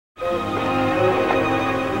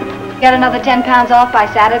Got another 10 pounds off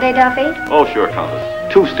by Saturday, Duffy? Oh, sure,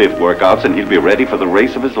 Countess. 2 stiff workouts and he'll be ready for the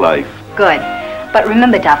race of his life. Good. But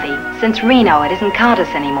remember, Duffy, since Reno, it isn't Countess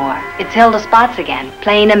anymore. It's Hilda Spots again,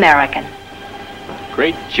 plain American.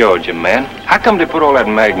 Great Georgia, man. How come they put all that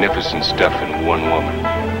magnificent stuff in one woman?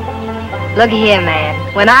 Look here,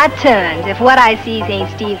 man. When I turns, if what I sees ain't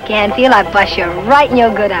Steve Canfield, I bust you right in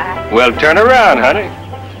your good eye. Well, turn around, honey.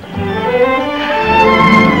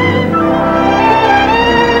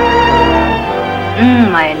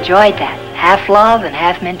 I enjoyed that. Half love and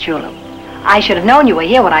half mint julep. I should have known you were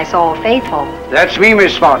here when I saw Faithful. That's me,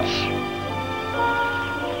 Miss Spots.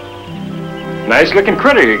 Nice looking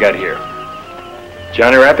critter you got here.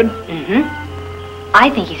 Johnny Rappin? Mm-hmm. I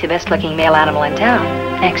think he's the best looking male animal in town,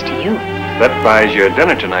 next to you. That buys you a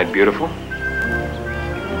dinner tonight, beautiful.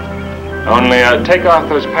 Only take off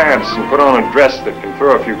those pants and put on a dress that can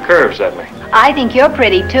throw a few curves at me. I think you're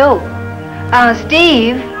pretty, too.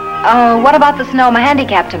 Steve, what about the Sonoma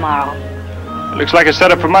handicap tomorrow? Looks like a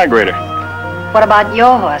setup for my grader. What about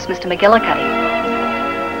your horse, Mr. McGillicuddy?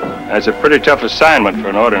 That's a pretty tough assignment for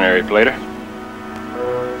an ordinary plater.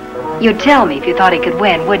 You'd tell me if you thought he could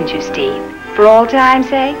win, wouldn't you, Steve? For old time's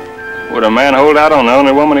sake? Would a man hold out on the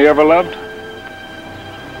only woman he ever loved?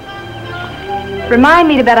 Remind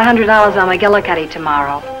me to bet $100 on McGillicuddy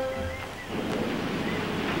tomorrow.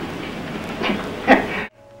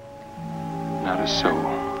 Not a soul.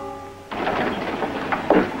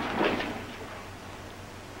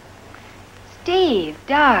 Steve,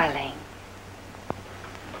 darling.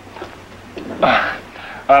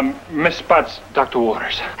 Miss Spots, Dr.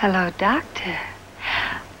 Waters. Hello, Doctor.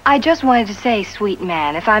 I just wanted to say, sweet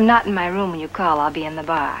man, if I'm not in my room when you call, I'll be in the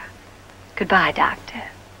bar. Goodbye, Doctor.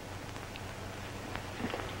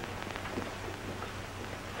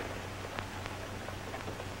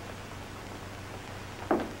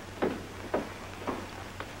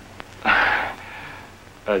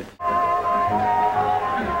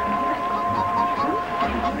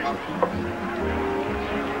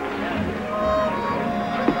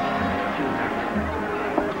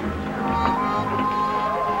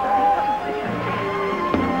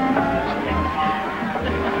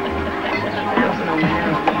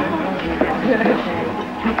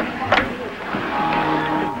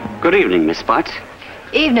 Good evening, Miss Spots.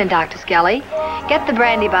 Evening, Dr. Skelly. Get the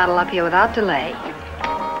brandy bottle up here without delay.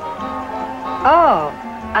 Oh,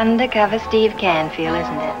 undercover Steve Canfield,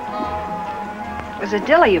 isn't it? It was a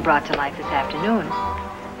diller you brought to life this afternoon.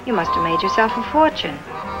 You must have made yourself a fortune.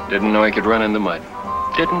 Didn't know he could run in the mud.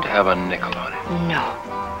 Didn't have a nickel on him. No.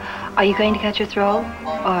 Are you going to cut your throat?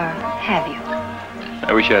 Or have you?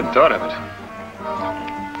 I wish I hadn't thought of it.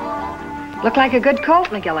 Look like a good colt,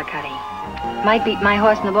 McGillicuddy. Might beat my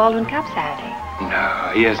horse in the Baldwin Cup Saturday.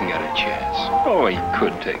 No, he hasn't got a chance. Oh, he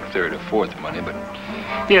could take third or fourth money, but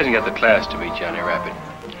he hasn't got the class to beat Johnny Rappin.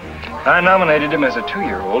 I nominated him as a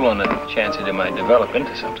 2-year-old on the chance that he might develop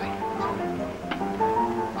into something.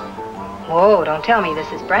 Whoa, don't tell me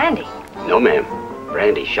this is brandy. No, ma'am.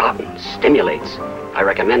 Brandy sharpens, stimulates. I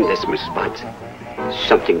recommend this, Miss Spots.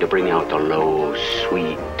 Something to bring out the low,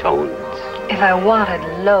 sweet tones. If I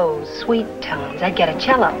wanted low, sweet tones, I'd get a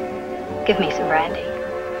cello. Give me some brandy.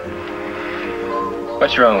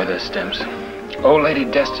 What's wrong with us, Stems? Old Lady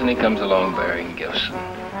Destiny comes along bearing gifts.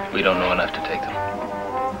 We don't know enough to take them.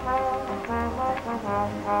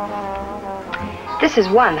 This is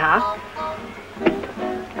one, huh?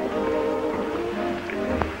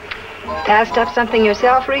 Passed up something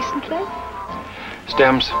yourself recently?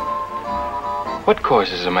 Stems, what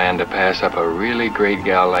causes a man to pass up a really great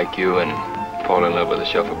gal like you and fall in love with a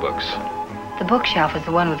shelf of books? The bookshelf is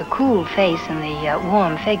the one with the cool face and the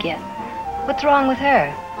warm figure. What's wrong with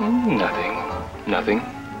her? Nothing.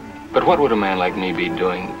 But what would a man like me be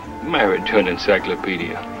doing married to an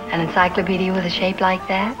encyclopedia? An encyclopedia with a shape like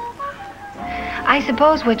that? I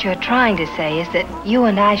suppose what you're trying to say is that you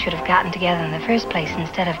and I should have gotten together in the first place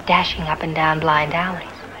instead of dashing up and down blind alleys.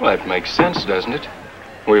 Well, that makes sense, doesn't it?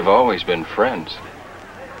 We've always been friends.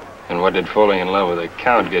 And what did falling in love with a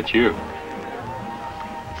count get you?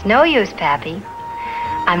 It's no use, Pappy.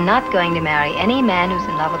 I'm not going to marry any man who's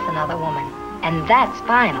in love with another woman. And that's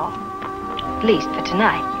final. At least for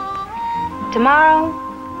tonight. Tomorrow,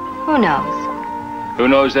 who knows? Who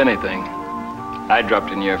knows anything? I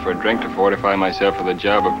dropped in here for a drink to fortify myself for the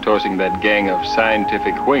job of tossing that gang of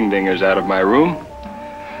scientific wingdingers out of my room.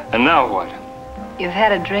 And now what? You've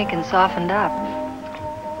had a drink and softened up.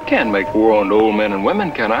 Can't make war on old men and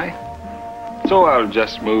women, can I? So I'll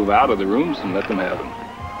just move out of the rooms and let them have them.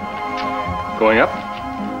 Going up?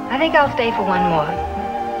 I think I'll stay for one more.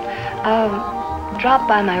 Drop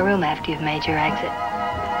by my room after you've made your exit.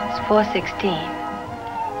 It's 416.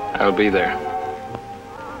 I'll be there.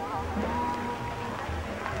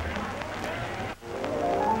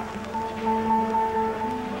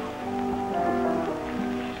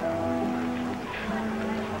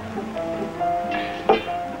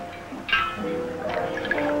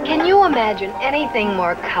 Can you imagine anything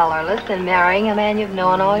more colorless than marrying a man you've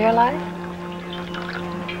known all your life?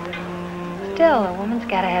 Still, a woman's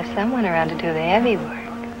got to have someone around to do the heavy work.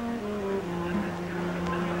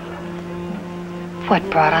 What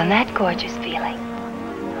brought on that gorgeous feeling?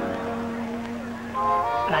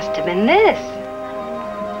 Must have been this.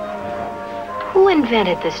 Who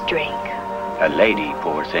invented this drink? A lady,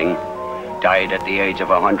 poor thing, died at the age of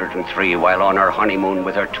 103 while on her honeymoon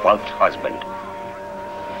with her 12th husband.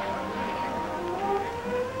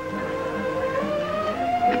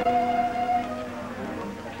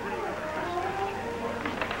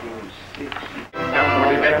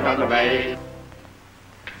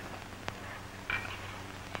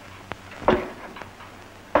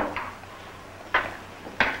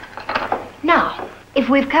 Now, if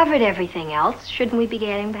we've covered everything else, shouldn't we be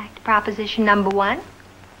getting back to proposition number 1?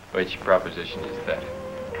 Which proposition is that?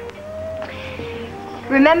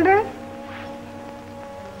 Remember?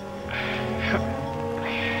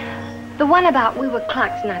 The one about we were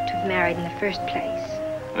clocks not to have married in the first place.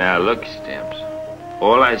 Now, look, Stamps.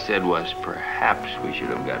 All I said was perhaps we should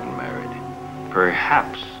have gotten married.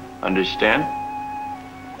 Perhaps. Understand?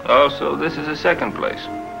 Also, this is a second place.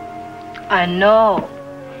 I know.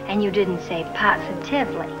 And you didn't say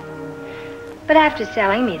positively. But after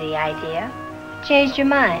selling me the idea, changed your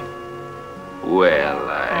mind. Well,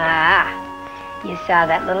 You saw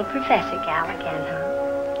that little professor gal again,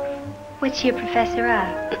 huh? What's she a professor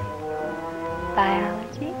of?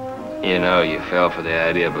 Biology? You know, you fell for the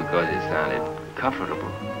idea because it sounded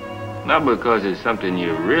comfortable. Not because it's something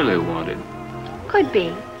you really wanted. Could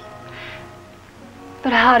be.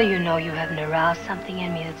 But how do you know you haven't aroused something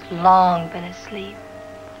in me that's long been asleep?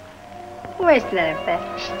 Where's that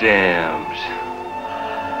effect? Stamps.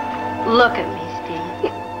 Look at me,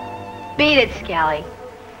 Steve. Beat it, Scally.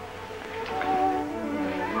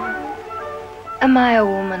 Am I a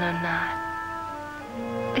woman or not?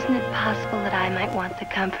 Isn't it possible that I might want the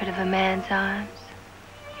comfort of a man's arms?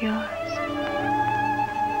 Yours?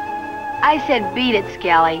 I said beat it,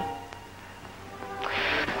 Scally.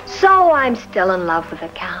 So I'm still in love with the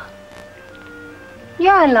Count.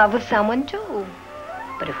 You're in love with someone, too.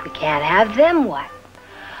 But if we can't have them, what?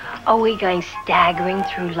 Are we going staggering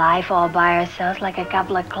through life all by ourselves like a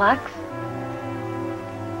couple of clucks?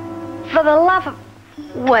 For the love of...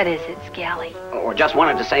 What is it, Scally? Or just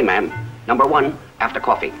wanted to say, ma'am, number 1, after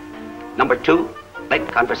coffee. Number 2, late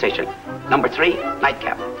conversation. Number 3,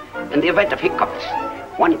 nightcap. In the event of hiccups,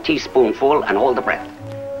 1 teaspoonful and hold the breath.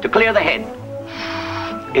 To clear the head,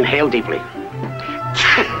 inhale deeply.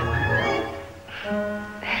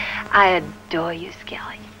 I adore you,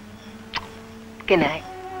 Scally. Good night.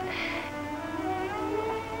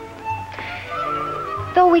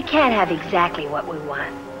 Though we can't have exactly what we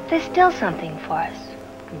want, there's still something for us.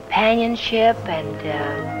 Companionship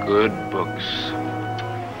and, Good books.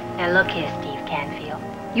 Now look here, Steve Canfield.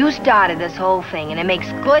 You started this whole thing, and it makes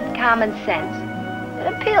good common sense. It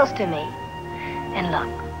appeals to me. And look,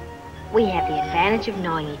 we have the advantage of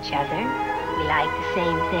knowing each other. We like the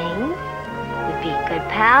same things. We'd be good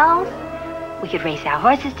pals. We could race our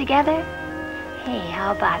horses together. Hey,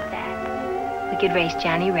 how about that? We could race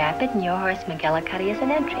Johnny Rapid and your horse McGillicuddy as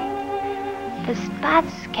an entry. The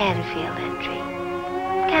Spots Canfield entry.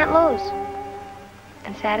 Can't lose.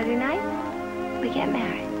 And Saturday night, we get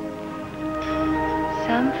married.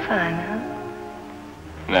 Some fun, huh?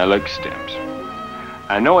 Now look, Stamps.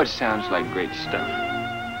 I know it sounds like great stuff.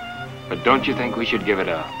 But don't you think we should give it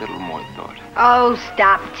a little more thought? Oh,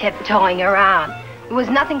 stop tiptoeing around. There was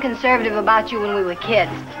nothing conservative about you when we were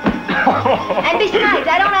kids. And besides,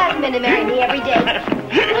 I don't ask men to marry me every day.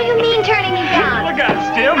 What do you mean turning me down? Look out,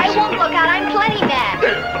 Stamps. I won't look out. I'm plenty mad.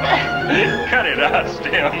 Cut it out,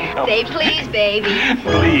 Stamps. Say please, baby.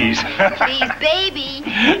 Please. Please, baby.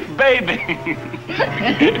 Baby.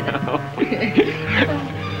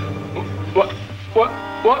 What?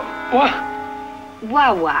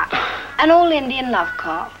 Wah-wah. An old Indian love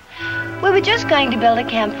call. We were just going to build a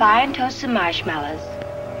campfire and toast some marshmallows.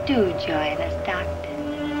 Do join us, Doctor.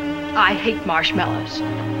 I hate marshmallows.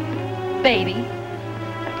 Baby,